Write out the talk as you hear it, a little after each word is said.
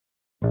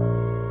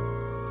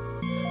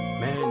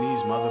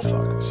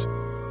motherfuckers.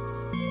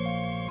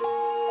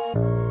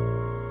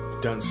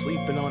 Done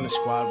sleeping on the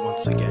squad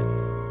once again.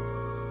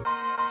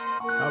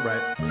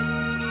 Alright.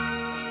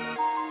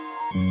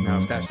 Now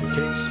if that's the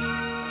case,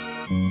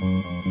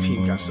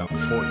 team got something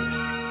for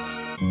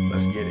you.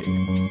 Let's get it.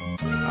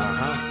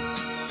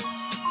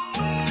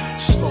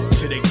 Smoke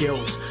to the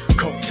gills,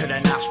 coke to the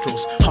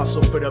nostrils,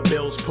 hustle for the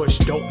bills, push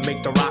dope,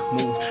 make the rock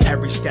move.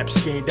 Every step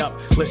stand up,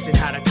 listen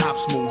how the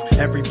cops move.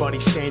 Everybody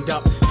stand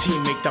up,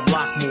 team make the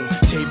block move.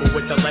 Table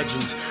with the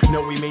legends,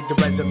 know we made the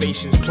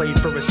reservations, played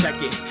for a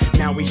second.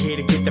 Now we here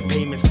to get the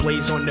payments,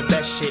 blaze on the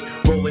best shit.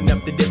 Rolling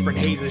up the different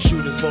hazes,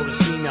 shooters blow the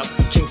scene up.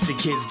 Kingston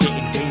kids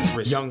getting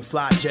dangerous. Young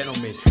fly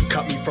gentlemen,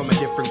 cut me from a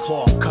different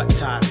cloth. Cut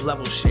ties,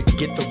 level shit,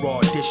 get the raw,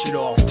 dish it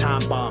off.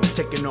 Time bombs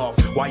ticking off,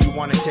 why you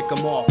wanna tick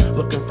them off?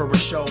 Looking for a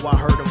show, I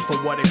heard them for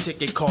what a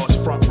ticket costs.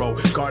 Front row,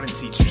 garden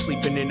seats, you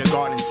sleeping in the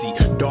garden seat.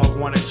 Dog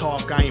wanna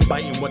talk, I ain't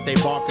biting what they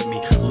bark at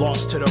me.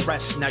 Lost to the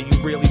rest, now you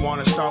really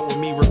wanna start with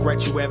me.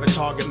 Regret you ever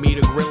target me,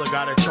 the gorilla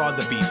gotta char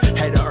the beef.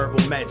 Head of herbal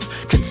meds,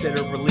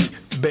 consider relief.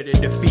 Bitter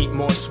defeat,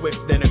 more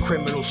swift than a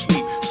criminal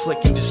sweep.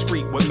 Slick and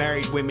discreet, with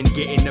married women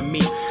getting to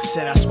meet.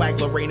 Said I swag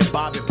Lorraine and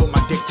Bob and put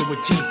my dick to a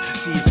teeth.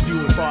 See it's few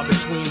and far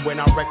between when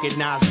I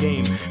recognize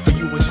game. For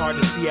you it's hard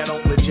to see, I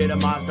don't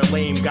legitimize the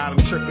lame. Got him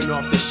tripping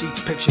off the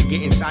sheets, picture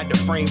get inside the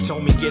frame.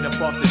 Told me get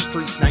up off the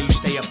streets, now you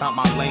stay up out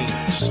my lane.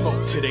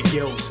 Smoke to the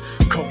gills,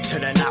 coke to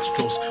the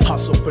nostrils,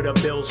 hustle for the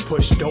bills,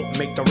 push dope,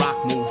 make the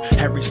rock move.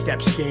 Every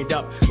step stand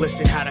up,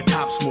 listen how the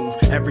cops move.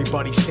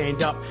 Everybody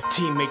stand up,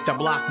 team make the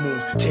block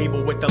move.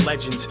 Table with the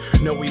legends,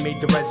 know we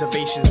made the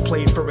reservations,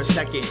 played for a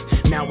second.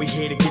 Now we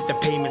here to get the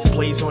payments,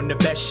 blaze on the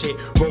best shit.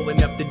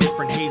 Rolling up the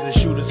different hazes,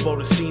 shooters blow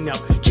the scene up.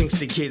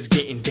 Kingston kids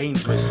getting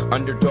dangerous.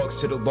 Underdogs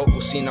to the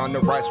local scene on the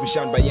rise, we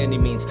shine by any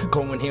means.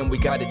 Going ham, we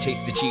gotta chase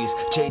the cheese.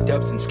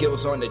 J-dubs and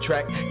skills on the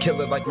track,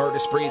 killer like murder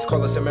sprees.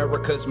 Call us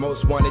America's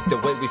most wanted, the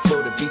way we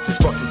flow the beats is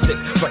fucking sick.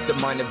 Like the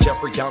mind of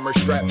Jeffrey Dahmer,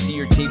 strapped to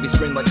your TV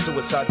screen like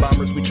suicide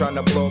bombers. We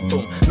tryna blow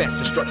boom, mass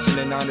destruction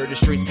and honor the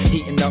streets.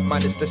 Heating up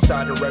minus the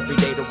cider every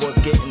day, the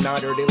world's getting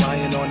hotter. They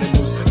lying on the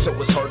news, so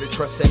it's hard to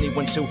trust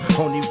anyone to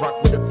only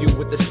rock with a few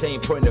with the same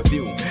point of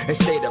view and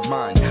state of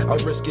mind. I'll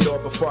risk it all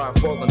before I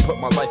fall and put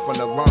my life on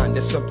the line.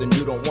 There's something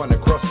you don't wanna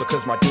cross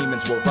because my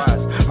demons will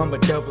rise. I'm a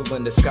devil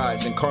in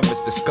disguise and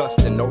karma's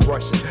disgusting, no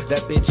rushing.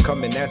 That bitch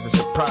coming as a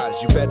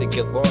surprise. You better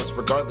get lost,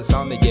 regardless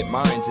I'ma get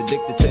mines.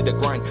 Addicted to the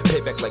grind,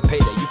 payback like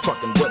payday, you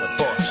fucking with a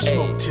boss.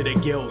 Smoke to the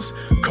gills,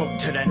 coke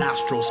to the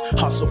nostrils,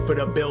 hustle for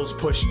the bills,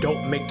 push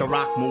dope, make the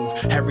rock move.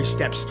 Every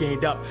step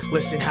stand up,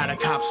 listen how the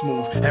cops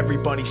move.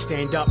 Everybody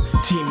stand up,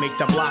 team make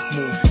the block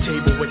move.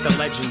 Table with the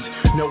legends,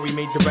 know we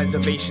made the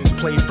reservations,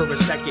 played for a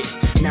second.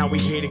 Now we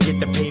here to get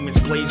the payments,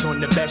 blaze on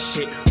the best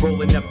shit.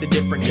 Rolling up the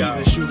different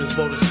hazes, shooters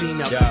blow the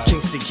scene up.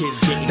 Kingston kids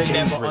getting dangerous. They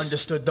never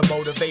understood the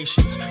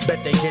motivations,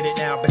 bet they get it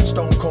now. Been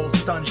stone cold,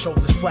 stunned,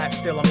 shoulders flat,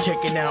 still I'm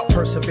kicking out.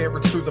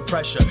 Perseverance through the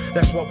pressure,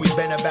 that's what we've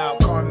been about.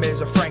 Karma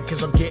is a friend,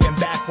 cause I'm getting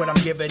back what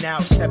I'm giving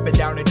out. Stepping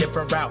down a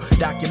different route,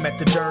 document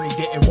the journey.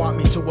 Didn't want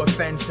me to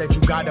offend, said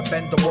you gotta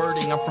bend the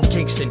wording. I'm from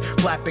Kingston,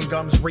 flapping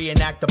gums,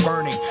 reenact the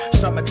burning.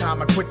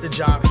 Summertime, I quit the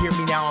job, hear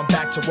me now, I'm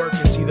back to work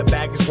and see the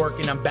bag is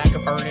working. I'm back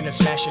up earning a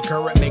smash a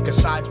current, make a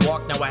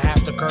sidewalk, now I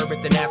have to curve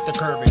it, then have to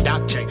curve it.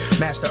 Doc J,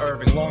 Master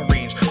Irving, long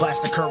range,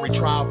 blast the curry,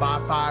 trial by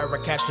fire,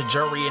 I catch the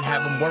jury and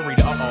have them worried,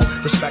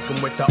 respect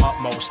them with the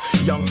utmost.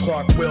 Young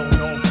Clarke Will,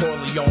 known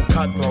Corleone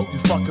cutthroat, you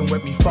fucking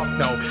with me, fuck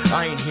no,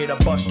 I ain't here to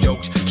bust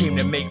jokes, came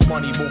to make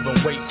money, moving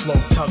weight,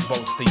 float,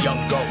 tugboats, the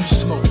young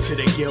ghost. Smoke to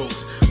the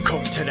gills,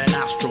 coke to the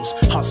nostrils,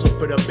 hustle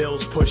for the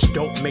bills, push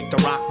dope, make the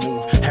rock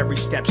move. Every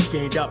step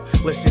stand up,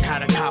 listen how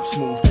the cops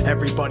move.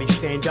 Everybody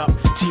stand up,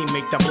 team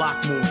make the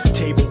block move.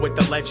 Table with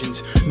the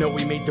legends, know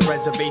we made the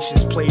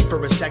reservations, played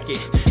for a second.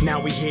 Now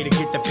we here to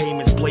get the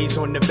payments, blaze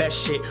on the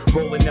best shit.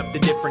 Rolling up the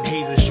different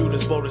hazes,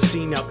 shooters blow the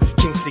scene up.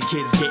 Kingston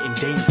kids getting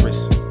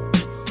dangerous.